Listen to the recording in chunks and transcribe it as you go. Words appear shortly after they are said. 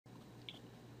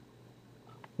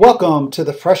Welcome to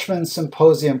the Freshman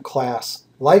Symposium class,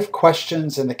 Life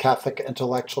Questions in the Catholic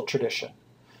Intellectual Tradition.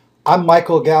 I'm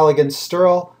Michael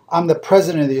Galligan-Stierle. I'm the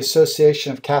president of the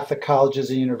Association of Catholic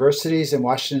Colleges and Universities in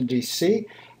Washington, D.C.,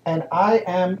 and I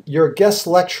am your guest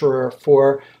lecturer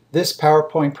for this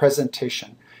PowerPoint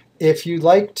presentation. If you'd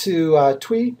like to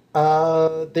tweet,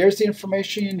 there's the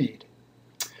information you need.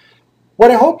 What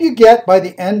I hope you get by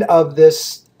the end of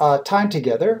this time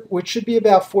together, which should be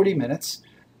about 40 minutes,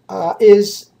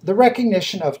 is the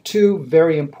recognition of two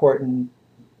very important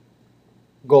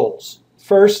goals.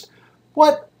 First,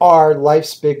 what are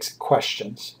life's big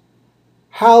questions?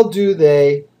 How do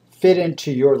they fit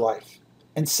into your life?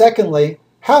 And secondly,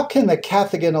 how can the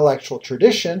Catholic intellectual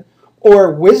tradition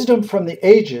or wisdom from the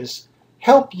ages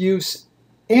help you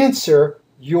answer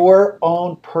your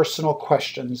own personal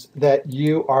questions that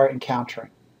you are encountering?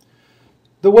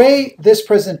 The way this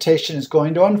presentation is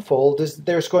going to unfold is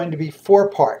there's going to be four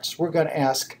parts. We're going to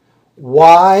ask,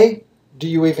 why do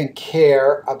you even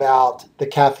care about the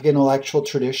Catholic intellectual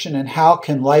tradition, and how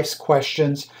can life's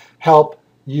questions help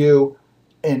you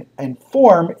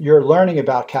inform your learning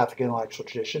about Catholic intellectual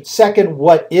tradition? Second,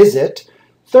 what is it?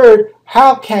 Third,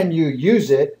 how can you use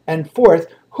it? And fourth,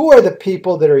 who are the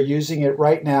people that are using it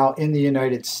right now in the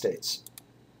United States?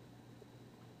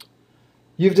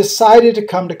 You've decided to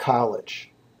come to college.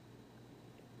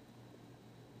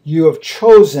 You have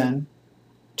chosen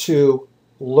to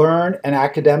learn an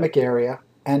academic area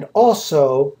and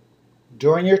also,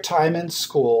 during your time in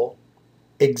school,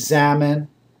 examine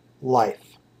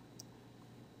life.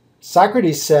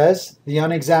 Socrates says the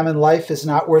unexamined life is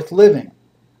not worth living.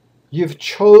 You've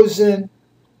chosen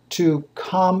to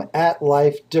come at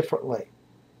life differently.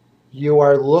 You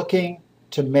are looking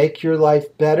to make your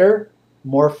life better,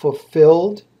 more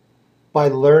fulfilled by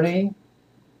learning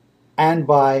and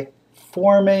by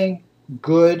forming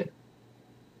good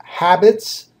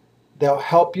habits that will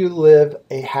help you live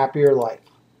a happier life.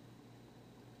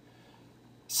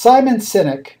 Simon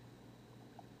Sinek,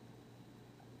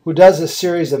 who does a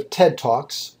series of TED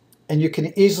Talks, and you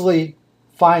can easily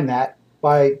find that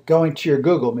by going to your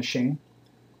Google machine,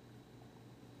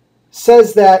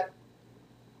 says that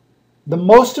the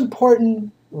most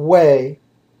important way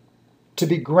to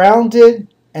be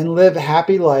grounded and live a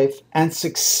happy life and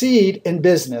succeed in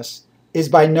business is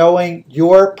by knowing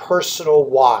your personal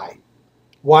why.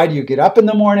 Why do you get up in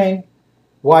the morning?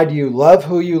 Why do you love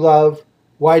who you love?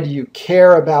 Why do you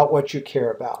care about what you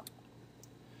care about?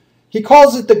 He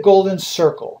calls it the golden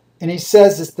circle, and he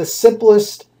says it's the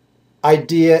simplest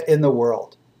idea in the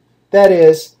world. That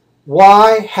is,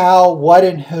 why, how, what,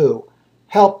 and who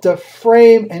help to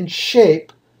frame and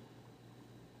shape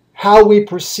how we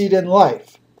proceed in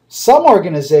life. Some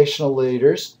organizational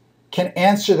leaders can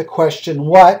answer the question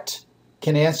what,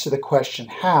 can answer the question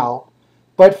how,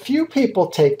 but few people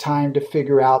take time to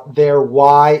figure out their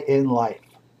why in life.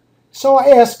 So I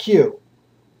ask you,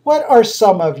 what are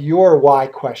some of your why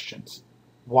questions?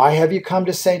 Why have you come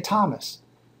to St. Thomas?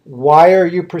 Why are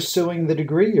you pursuing the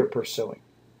degree you're pursuing?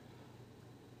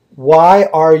 Why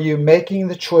are you making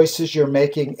the choices you're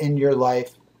making in your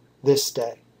life this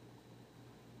day?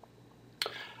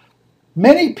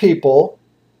 Many people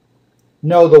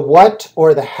know the what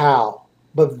or the how,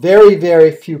 but very, very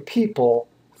few people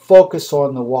focus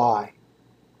on the why.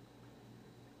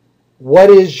 What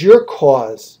is your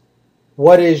cause?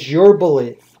 What is your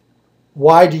belief?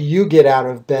 Why do you get out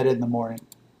of bed in the morning?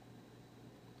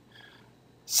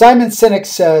 Simon Sinek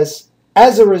says,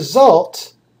 as a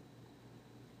result,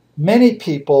 many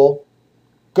people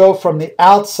go from the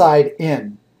outside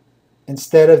in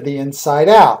instead of the inside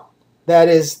out. That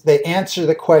is, they answer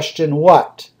the question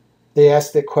what? They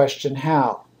ask the question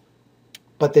how,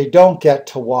 but they don't get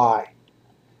to why.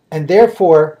 And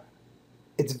therefore,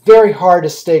 it's very hard to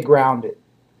stay grounded.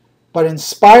 But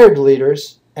inspired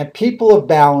leaders and people of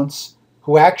balance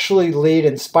who actually lead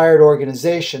inspired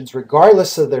organizations,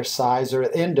 regardless of their size or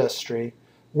industry,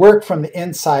 work from the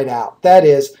inside out. That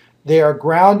is, they are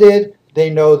grounded,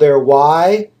 they know their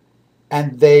why,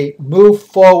 and they move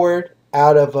forward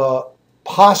out of a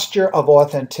posture of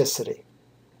authenticity.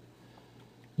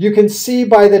 You can see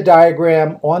by the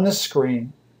diagram on the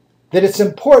screen that it's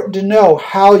important to know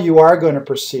how you are going to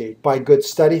proceed by good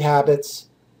study habits,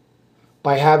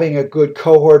 by having a good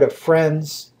cohort of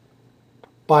friends,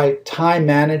 by time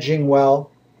managing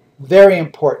well. Very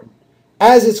important.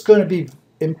 As it's going to be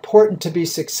important to be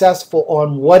successful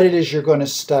on what it is you're going to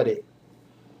study.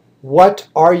 What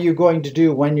are you going to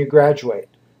do when you graduate?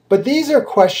 But these are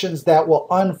questions that will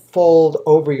unfold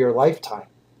over your lifetime.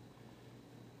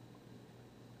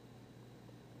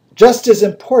 Just as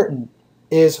important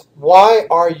is, why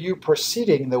are you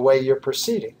proceeding the way you're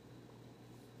proceeding?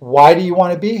 Why do you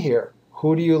want to be here?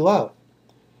 Who do you love?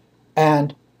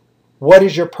 And what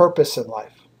is your purpose in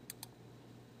life?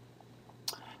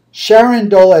 Sharon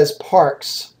Dulles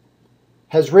Parks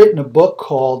has written a book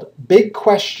called Big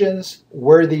Questions,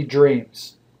 Worthy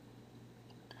Dreams.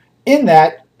 In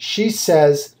that, she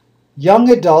says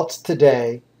young adults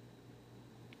today,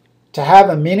 to have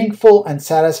a meaningful and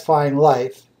satisfying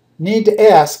life, need to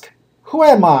ask, who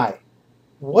am I?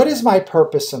 What is my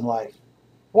purpose in life?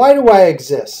 Why do I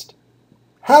exist?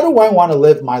 How do I want to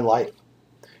live my life?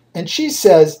 And she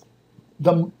says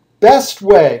the best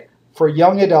way for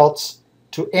young adults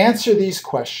to answer these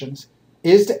questions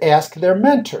is to ask their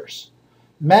mentors.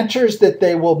 Mentors that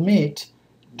they will meet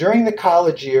during the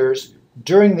college years,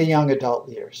 during the young adult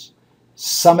years.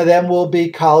 Some of them will be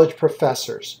college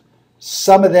professors.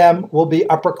 Some of them will be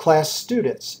upper class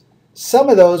students. Some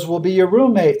of those will be your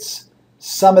roommates.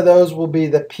 Some of those will be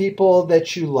the people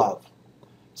that you love.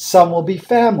 Some will be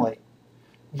family.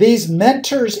 These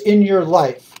mentors in your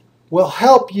life will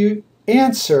help you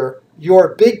answer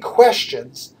your big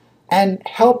questions and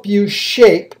help you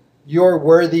shape your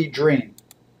worthy dream.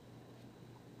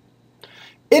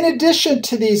 In addition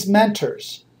to these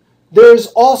mentors, there's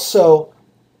also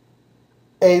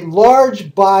a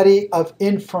large body of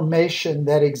information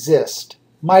that exists.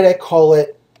 Might I call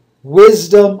it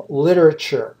wisdom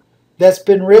literature that's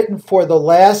been written for the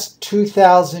last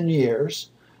 2,000 years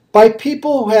by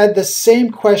people who had the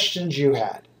same questions you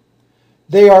had.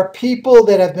 They are people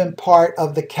that have been part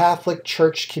of the Catholic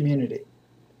Church community.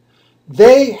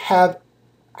 They have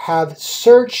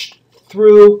searched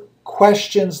through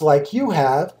questions like you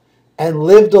have and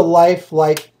lived a life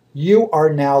like you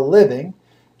are now living,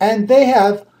 and they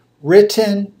have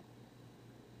written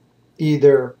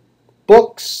either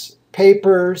books,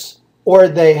 papers, or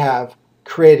they have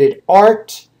created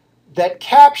art that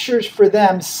captures for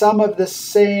them some of the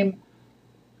same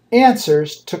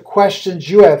answers to questions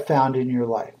you have found in your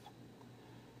life.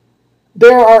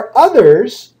 There are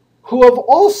others who have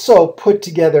also put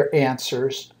together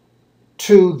answers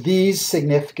to these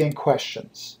significant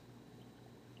questions.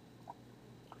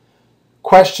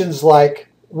 Questions like,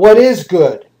 what is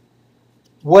good?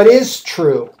 What is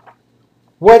true?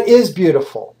 What is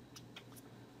beautiful?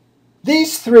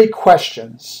 These three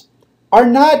questions are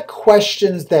not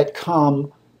questions that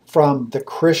come from the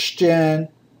Christian,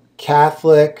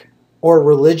 Catholic, or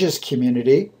religious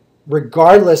community,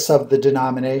 regardless of the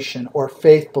denomination or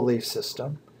faith belief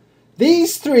system.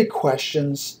 These three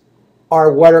questions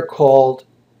are what are called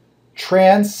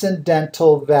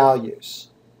transcendental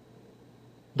values: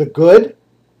 the good,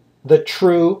 the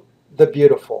true, the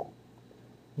beautiful.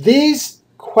 These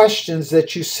questions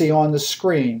that you see on the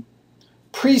screen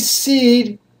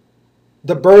precede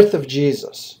the birth of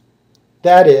Jesus.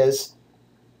 That is,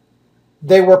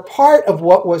 they were part of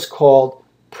what was called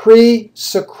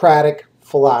pre-Socratic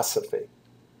philosophy.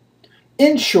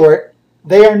 In short,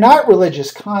 they are not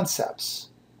religious concepts.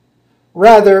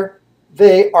 Rather,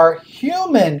 they are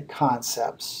human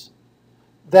concepts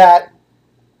that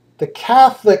the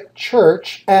Catholic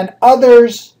Church and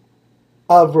others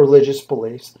of religious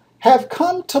beliefs have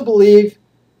come to believe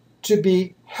to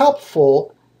be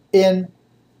helpful in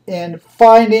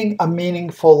finding a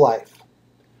meaningful life.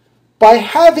 By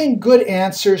having good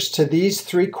answers to these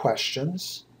three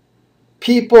questions,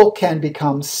 people can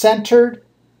become centered,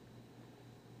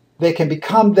 they can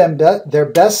become their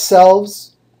best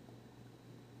selves,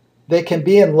 they can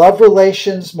be in love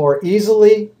relations more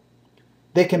easily,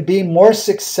 they can be more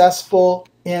successful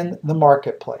in the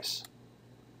marketplace.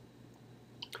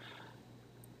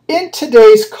 In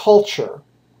today's culture,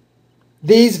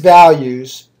 these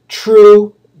values,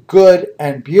 true, good,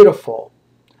 and beautiful,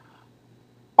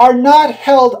 are not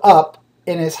held up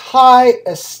in as high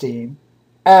esteem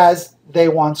as they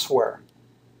once were.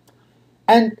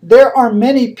 And there are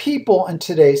many people in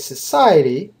today's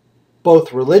society,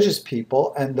 both religious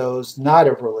people and those not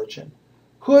of religion,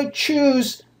 who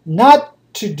choose not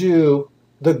to do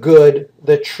the good,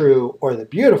 the true, or the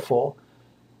beautiful,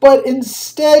 but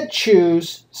instead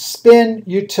choose spin,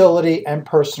 utility, and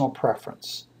personal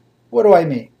preference. What do I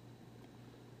mean?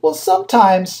 Well,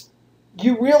 sometimes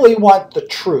you really want the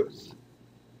truth,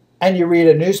 and you read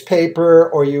a newspaper,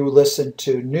 or you listen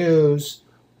to news,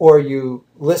 or you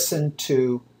listen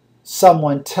to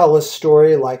someone tell a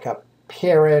story like a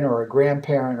parent or a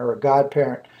grandparent or a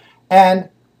godparent, and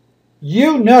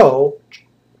you know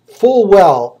full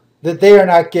well that they are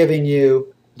not giving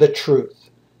you the truth.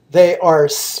 They are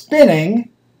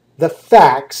spinning the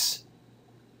facts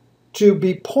to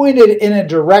be pointed in a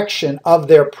direction of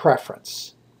their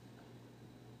preference.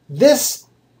 This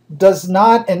does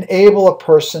not enable a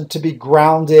person to be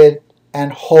grounded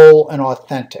and whole and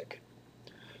authentic.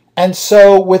 And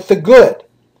so with the good,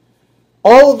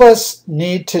 all of us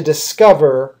need to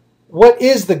discover what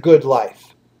is the good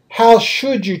life? How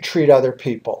should you treat other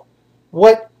people?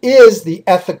 What is the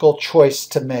ethical choice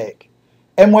to make?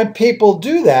 And when people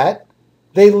do that,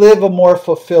 they live a more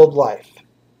fulfilled life.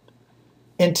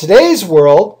 In today's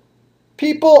world,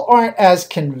 people aren't as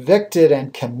convicted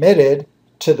and committed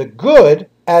to the good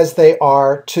as they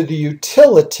are to the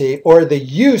utility or the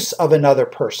use of another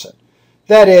person.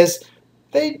 That is,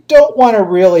 they don't want to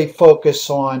really focus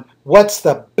on what's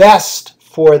the best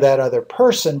for that other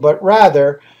person, but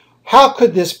rather, how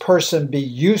could this person be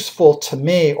useful to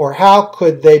me, or how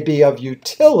could they be of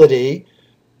utility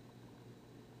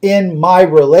in my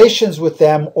relations with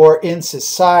them or in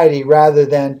society, rather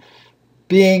than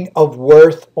being of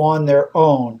worth on their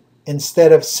own,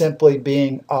 instead of simply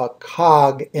being a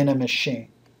cog in a machine.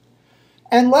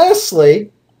 And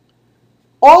lastly,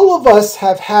 all of us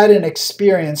have had an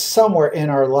experience somewhere in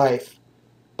our life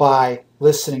by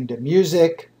listening to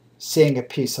music, seeing a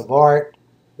piece of art,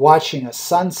 watching a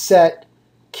sunset,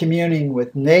 communing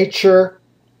with nature,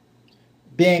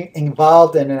 being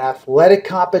involved in an athletic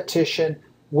competition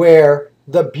where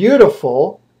the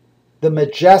beautiful, the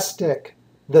majestic,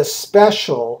 the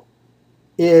special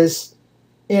is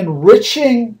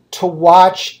enriching to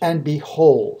watch and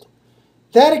behold.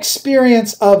 That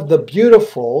experience of the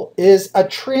beautiful is a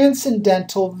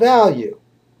transcendental value.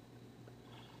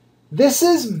 This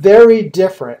is very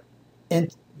different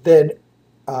than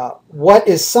what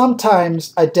is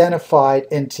sometimes identified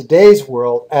in today's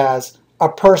world as a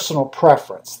personal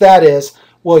preference. That is,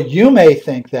 well, you may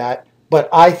think that, but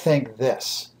I think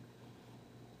this.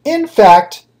 In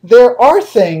fact, there are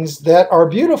things that are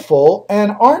beautiful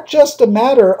and aren't just a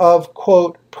matter of,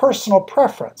 quote, personal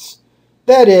preference.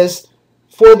 That is,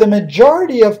 for the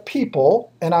majority of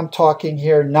people, and I'm talking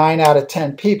here 9 out of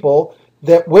 10 people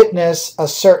that witness a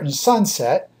certain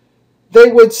sunset,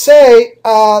 they would say,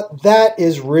 that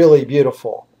is really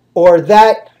beautiful, or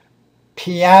that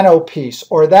piano piece,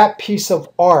 or that piece of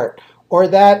art, or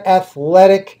that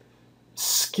athletic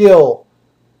skill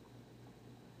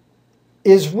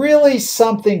is really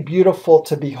something beautiful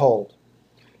to behold.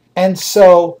 And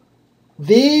so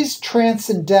these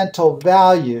transcendental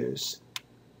values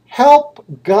help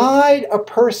guide a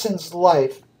person's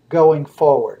life going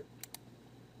forward.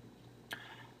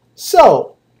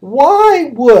 So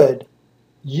why would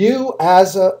you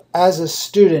as a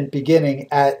student beginning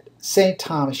at St.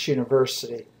 Thomas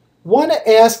University want to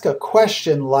ask a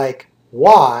question like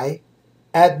why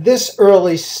at this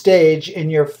early stage in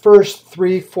your first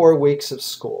 3-4 weeks of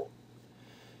school?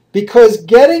 Because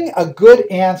getting a good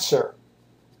answer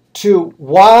to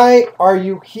why are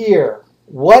you here,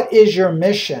 what is your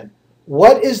mission,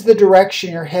 what is the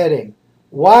direction you're heading,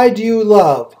 why do you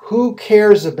love, who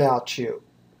cares about you,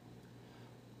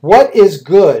 what is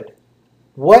good,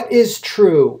 what is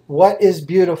true, what is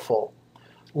beautiful.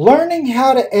 Learning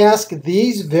how to ask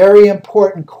these very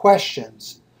important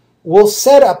questions will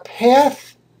set a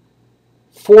path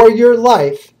for your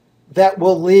life that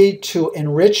will lead to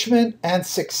enrichment and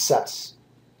success.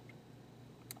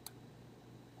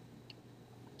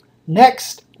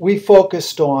 Next, we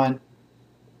focused on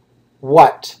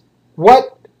what.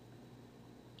 What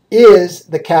is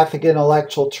the Catholic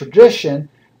intellectual tradition,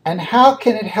 and how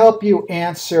can it help you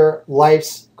answer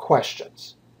life's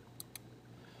questions?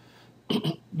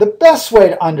 The best way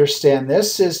to understand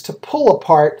this is to pull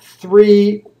apart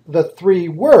the three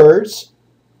words,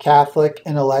 Catholic,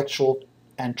 intellectual,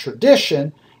 and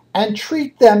tradition, and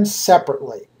treat them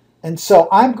separately. And so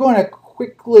I'm going to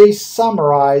quickly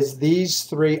summarize these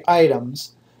 3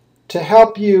 items to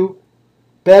help you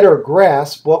better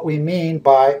grasp what we mean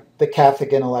by the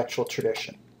Catholic intellectual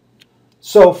tradition.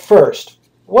 So first,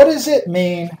 what does it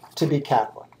mean to be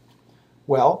Catholic?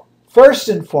 Well, first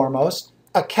and foremost,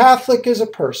 a Catholic is a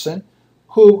person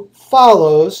who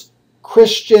follows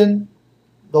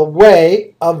the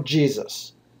way of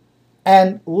Jesus,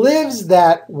 and lives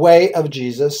that way of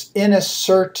Jesus in a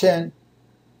certain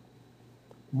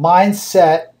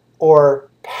mindset or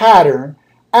pattern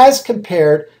as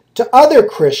compared to other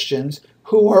Christians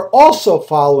who are also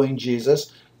following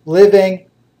Jesus, living,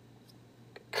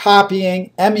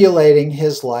 copying, emulating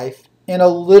his life in a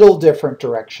little different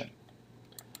direction.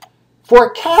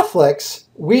 For Catholics,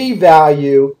 we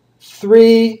value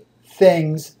 3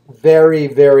 things very,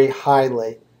 very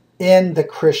highly in the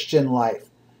Christian life.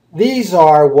 These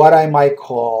are what I might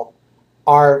call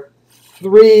our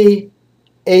 3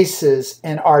 aces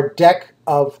in our deck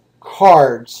of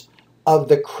cards of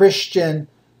the Christian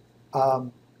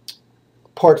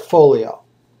portfolio.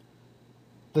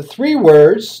 The 3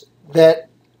 words that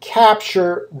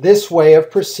capture this way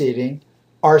of proceeding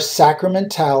are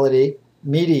sacramentality,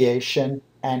 mediation,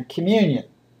 and communion.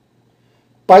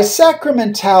 By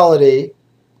sacramentality,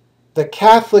 the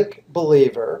Catholic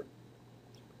believer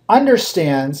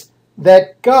understands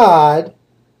that God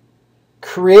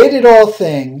created all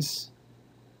things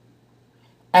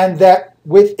and that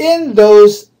within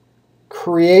those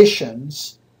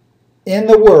creations in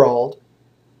the world,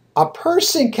 a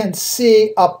person can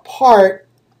see a part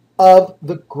of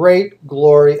the great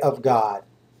glory of God.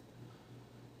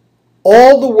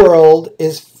 All the world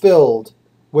is filled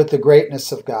with the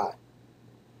greatness of God.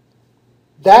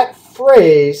 That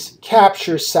phrase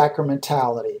captures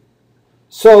sacramentality.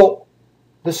 So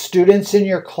the students in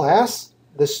your class,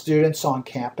 the students on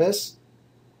campus,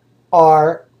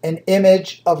 are an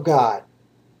image of God.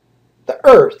 The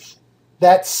earth,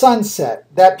 that sunset,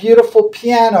 that beautiful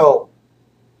piano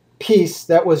piece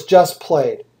that was just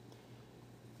played.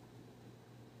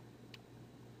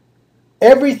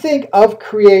 Everything of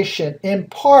creation, in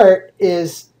part,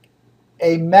 is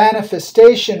a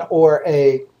manifestation or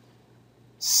a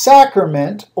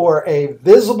sacrament or a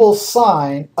visible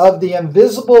sign of the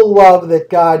invisible love that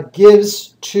God gives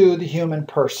to the human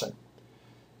person.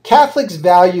 Catholics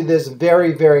value this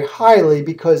very, very highly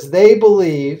because they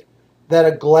believe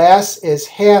that a glass is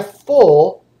half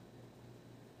full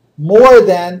more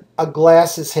than a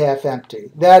glass is half empty.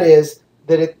 That is,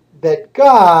 that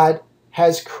God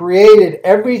has created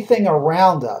everything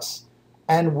around us,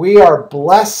 and we are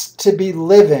blessed to be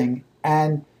living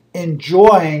and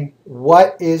enjoying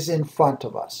what is in front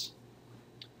of us.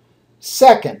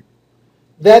 Second,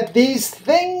 that these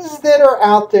things that are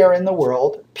out there in the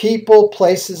world, people,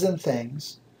 places, and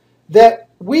things, that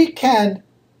we can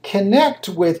connect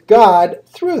with God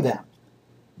through them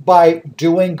by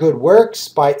doing good works,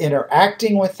 by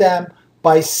interacting with them,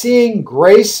 by seeing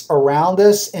grace around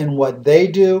us in what they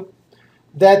do,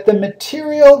 that the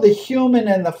material, the human,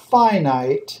 and the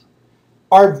finite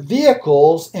are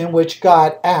vehicles in which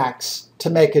God acts to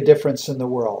make a difference in the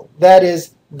world. That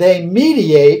is, they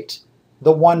mediate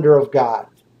the wonder of God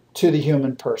to the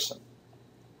human person.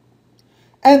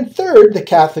 And third, the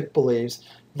Catholic believes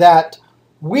that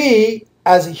we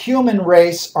as a human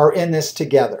race are in this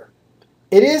together.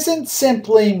 It isn't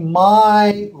simply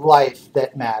my life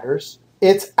that matters,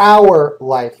 it's our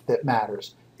life that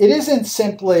matters. It isn't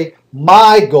simply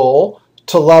my goal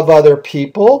to love other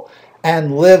people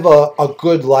and live a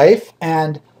good life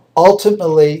and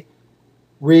ultimately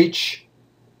reach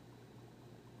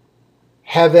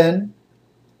heaven,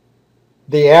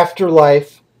 the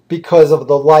afterlife, because of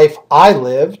the life I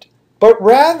lived, but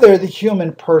rather the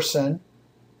human person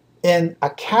in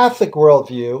a Catholic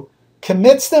worldview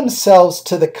commits themselves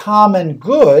to the common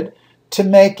good, to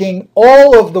making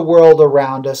all of the world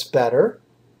around us better,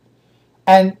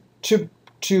 and to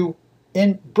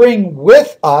bring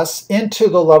with us into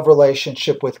the love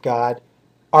relationship with God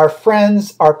our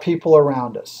friends, our people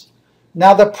around us.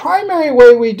 Now, the primary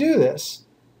way we do this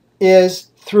is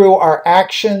through our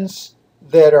actions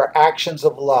that are actions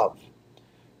of love.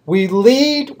 We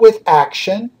lead with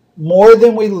action more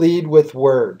than we lead with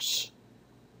words.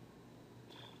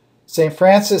 St.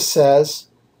 Francis says,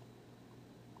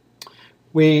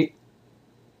 we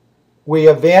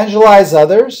evangelize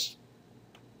others,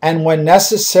 and when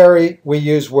necessary, we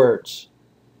use words,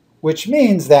 which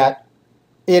means that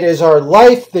it is our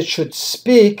life that should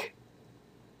speak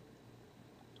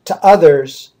to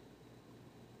others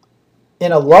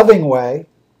in a loving way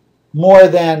more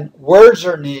than words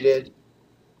are needed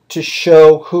to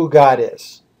show who God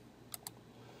is.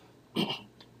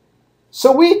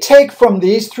 So we take from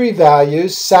these three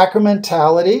values,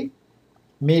 sacramentality,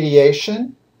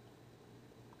 mediation,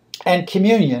 and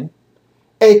communion,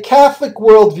 a Catholic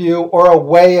worldview or a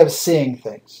way of seeing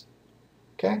things.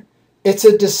 Okay? It's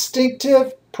a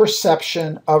distinctive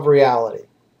perception of reality.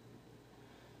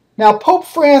 Now, Pope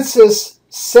Francis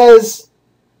says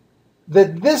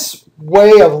that this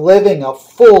way of living a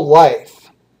full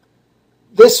life,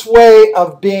 this way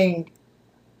of being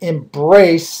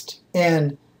embraced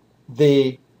in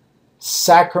the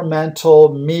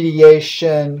sacramental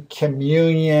mediation,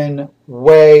 communion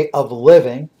way of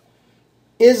living,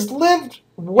 is lived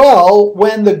well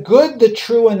when the good, the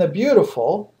true, and the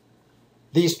beautiful,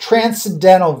 these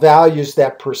transcendental values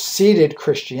that preceded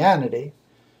Christianity,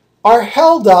 are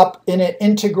held up in an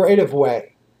integrative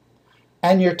way.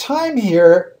 And your time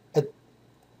here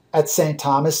at St.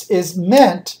 Thomas is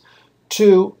meant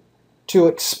to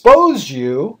expose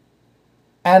you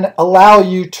and allow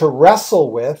you to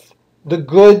wrestle with the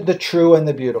good, the true, and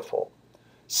the beautiful.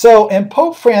 So in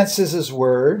Pope Francis's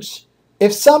words,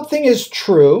 if something is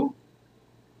true,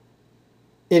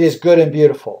 it is good and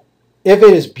beautiful. If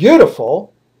it is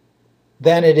beautiful,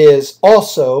 then it is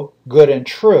also good and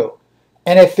true.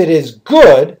 And if it is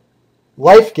good,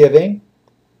 life-giving,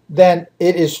 then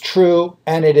it is true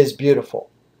and it is beautiful.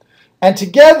 And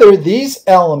together, these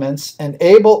elements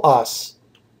enable us,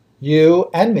 you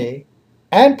and me,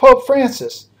 and Pope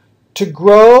Francis, to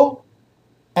grow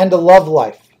and to love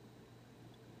life.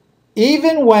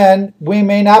 Even when we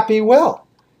may not be well,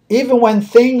 even when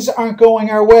things aren't going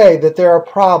our way, that there are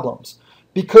problems.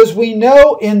 Because we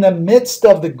know in the midst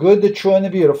of the good, the true, and the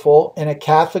beautiful, in a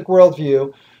Catholic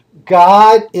worldview,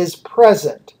 God is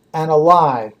present and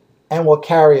alive and will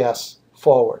carry us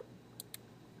forward.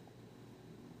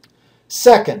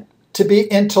 Second, to be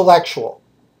intellectual.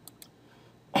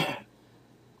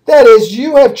 That is,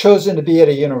 you have chosen to be at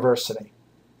a university.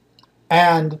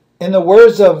 And in the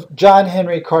words of John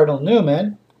Henry Cardinal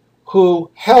Newman, who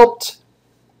helped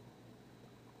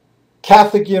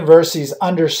Catholic universities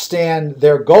understand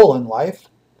their goal in life,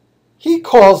 he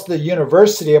calls the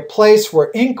university a place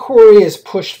where inquiry is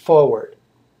pushed forward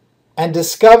and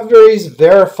discoveries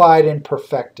verified and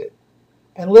perfected.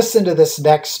 And listen to this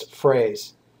next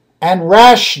phrase. And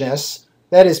rashness,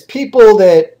 that is, people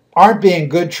that aren't being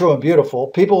good, true, and beautiful,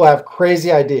 people who have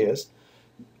crazy ideas,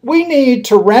 we need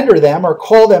to render them or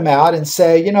call them out and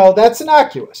say, you know, that's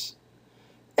innocuous.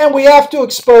 And we have to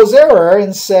expose error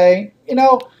and say, you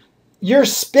know, you're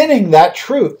spinning that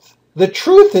truth. The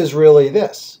truth is really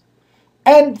this.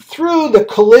 And through the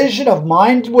collision of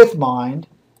mind with mind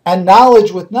and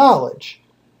knowledge with knowledge,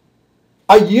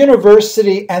 a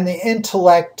university and the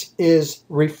intellect is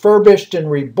refurbished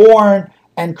and reborn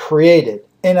and created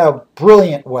in a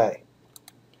brilliant way.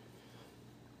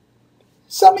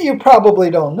 Some of you probably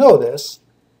don't know this,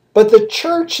 but the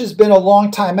Church has been a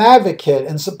long-time advocate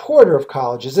and supporter of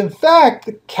colleges. In fact,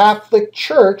 the Catholic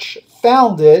Church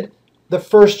founded the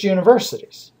first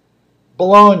universities.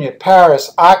 Bologna,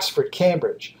 Paris, Oxford,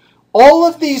 Cambridge. All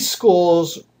of these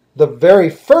schools, the very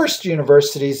first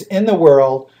universities in the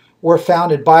world, were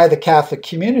founded by the Catholic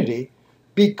community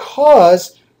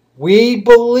because we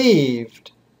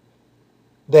believed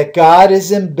that God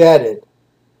is embedded,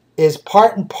 is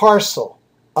part and parcel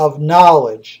of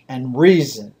knowledge and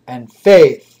reason and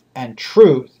faith and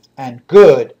truth and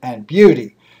good and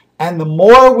beauty. And the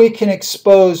more we can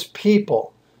expose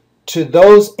people to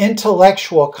those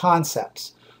intellectual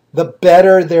concepts, the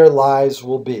better their lives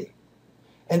will be.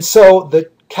 And so the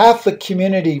Catholic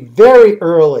community very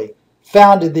early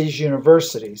founded these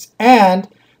universities, and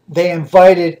they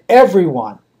invited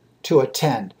everyone to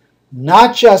attend,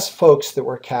 not just folks that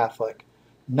were Catholic,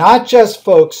 not just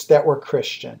folks that were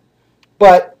Christian,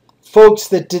 but folks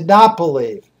that did not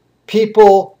believe,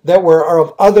 people that were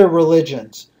of other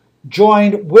religions,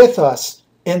 joined with us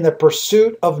in the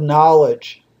pursuit of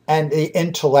knowledge and the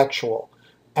intellectual.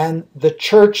 And the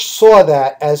Church saw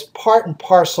that as part and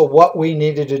parcel what we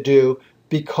needed to do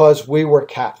because we were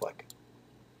Catholic.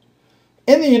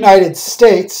 In the United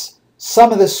States,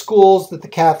 some of the schools that the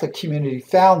Catholic community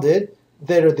founded,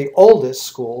 that are the oldest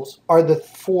schools, are the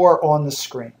four on the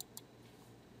screen.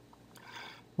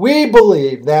 We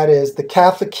believe, that is, the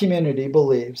Catholic community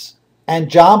believes, and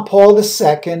John Paul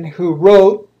II, who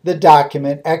wrote the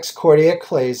document Ex Cordia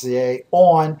Ecclesiae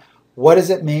on what does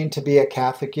it mean to be a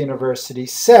Catholic university,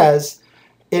 says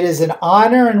it is an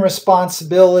honor and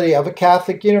responsibility of a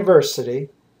Catholic university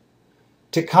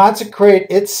to consecrate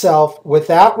itself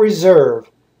without reserve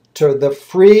to the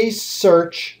free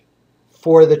search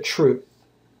for the truth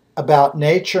about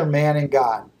nature, man, and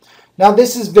God. Now,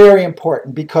 this is very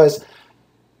important because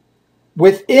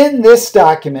within this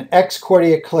document, Ex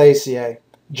Cordia Ecclesiae,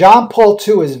 John Paul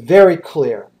II is very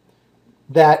clear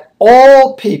that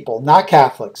all people, not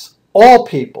Catholics, all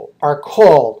people are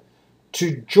called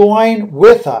to join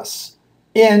with us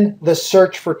in the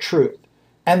search for truth,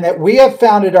 and that we have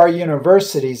founded our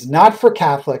universities not for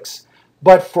Catholics,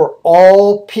 but for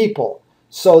all people,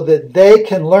 so that they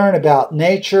can learn about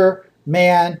nature,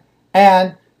 man,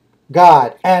 and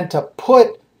God, and to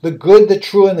put the good, the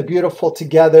true, and the beautiful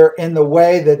together in the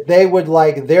way that they would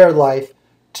like their life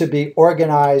to be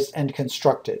organized and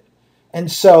constructed.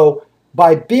 And so,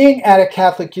 by being at a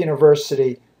Catholic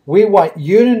university, we want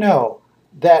you to know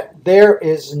that there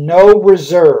is no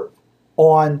reserve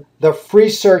on the free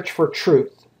search for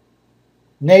truth,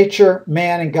 nature,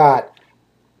 man, and God.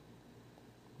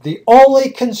 The only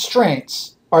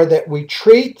constraints are that we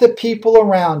treat the people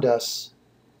around us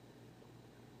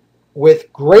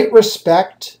with great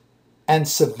respect and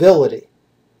civility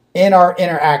in our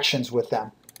interactions with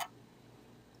them.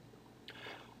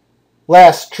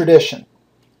 Last, tradition.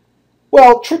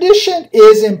 Well, tradition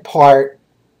is in part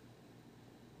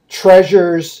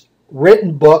treasures,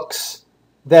 written books,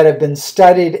 that have been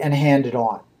studied and handed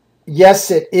on. Yes,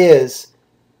 it is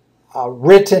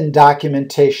written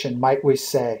documentation, might we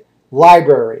say,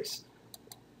 libraries.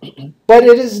 But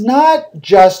it is not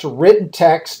just written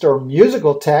text or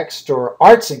musical text or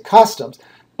arts and customs,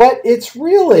 but it's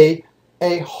really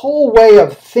a whole way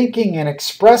of thinking and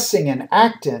expressing and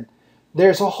acting.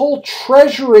 There's a whole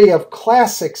treasury of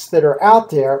classics that are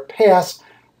out there past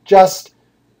just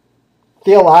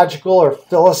theological or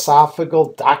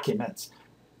philosophical documents.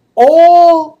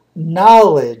 All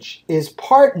knowledge is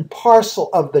part and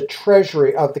parcel of the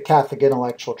treasury of the Catholic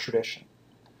intellectual tradition.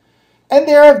 And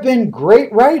there have been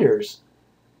great writers,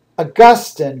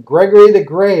 Augustine, Gregory the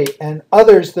Great, and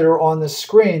others that are on the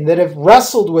screen that have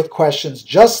wrestled with questions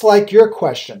just like your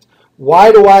questions.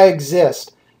 Why do I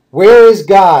exist? Where is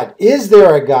God? Is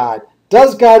there a God?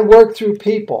 Does God work through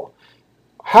people?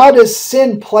 How does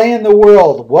sin play in the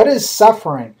world? What is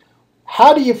suffering?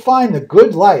 How do you find the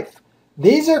good life?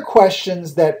 These are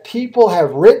questions that people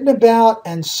have written about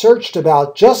and searched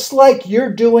about just like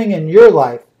you're doing in your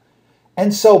life.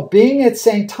 And so being at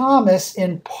St. Thomas,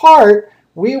 in part,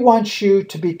 we want you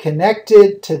to be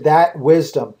connected to that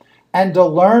wisdom and to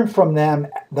learn from them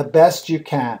the best you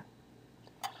can.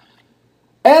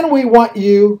 And we want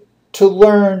you to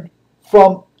learn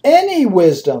from any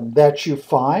wisdom that you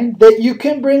find that you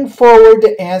can bring forward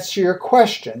to answer your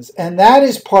questions. And that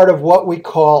is part of what we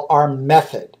call our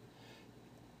method.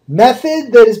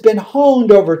 Method that has been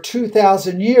honed over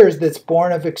 2,000 years, that's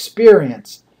born of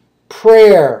experience,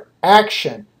 prayer,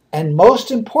 action, and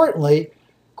most importantly,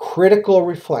 critical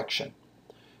reflection.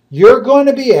 You're going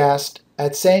to be asked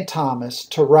at St. Thomas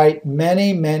to write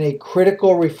many, many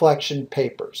critical reflection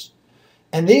papers.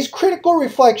 And these critical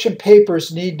reflection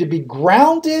papers need to be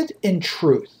grounded in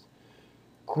truth,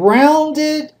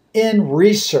 grounded in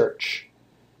research,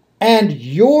 and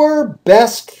your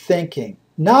best thinking.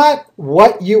 Not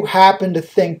what you happen to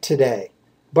think today,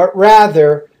 but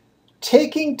rather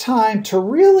taking time to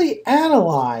really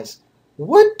analyze,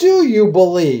 what do you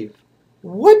believe?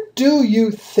 What do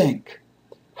you think?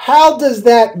 How does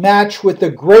that match with the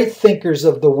great thinkers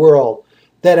of the world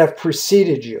that have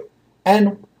preceded you?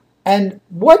 And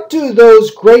what do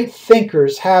those great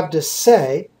thinkers have to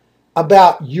say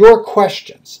about your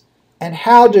questions? And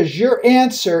how does your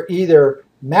answer either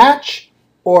match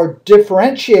or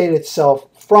differentiate itself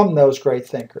from those great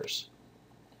thinkers?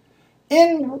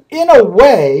 In a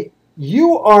way,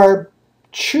 you are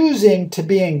choosing to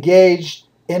be engaged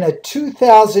in a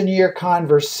 2,000-year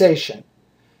conversation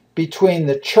between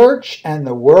the church and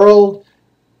the world,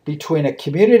 between a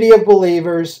community of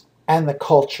believers and the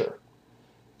culture.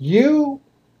 You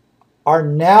are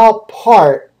now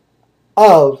part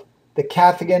of the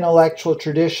Catholic intellectual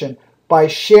tradition by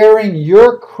sharing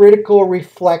your critical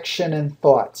reflection and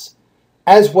thoughts,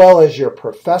 as well as your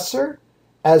professor,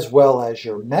 as well as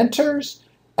your mentors,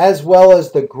 as well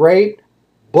as the great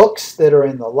books that are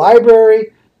in the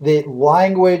library, the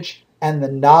language and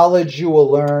the knowledge you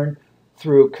will learn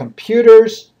through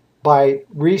computers, by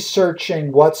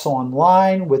researching what's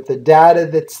online with the data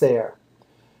that's there.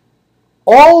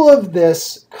 All of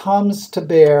this comes to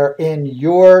bear in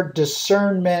your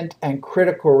discernment and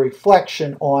critical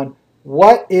reflection on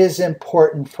what is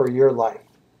important for your life.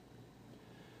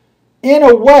 In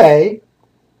a way,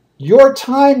 your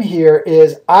time here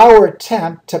is our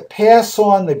attempt to pass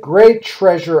on the great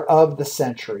treasure of the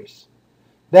centuries.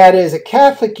 That is, a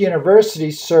Catholic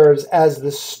university serves as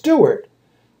the steward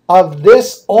of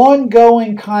this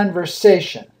ongoing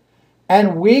conversation,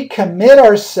 and we commit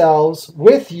ourselves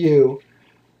with you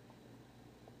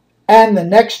and the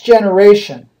next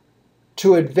generation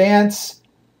to advance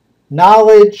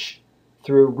knowledge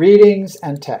through readings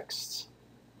and texts.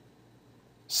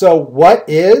 So what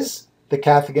is the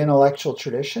Catholic intellectual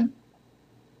tradition?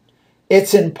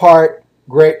 It's in part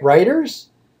great writers.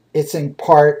 It's in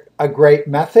part a great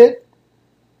method.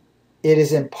 It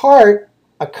is in part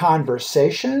a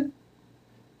conversation.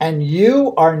 And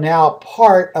you are now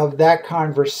part of that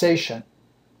conversation.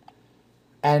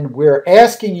 And we're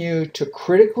asking you to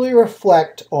critically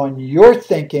reflect on your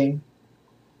thinking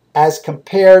as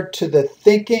compared to the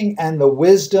thinking and the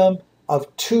wisdom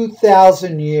of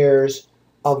 2,000 years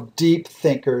of deep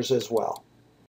thinkers as well.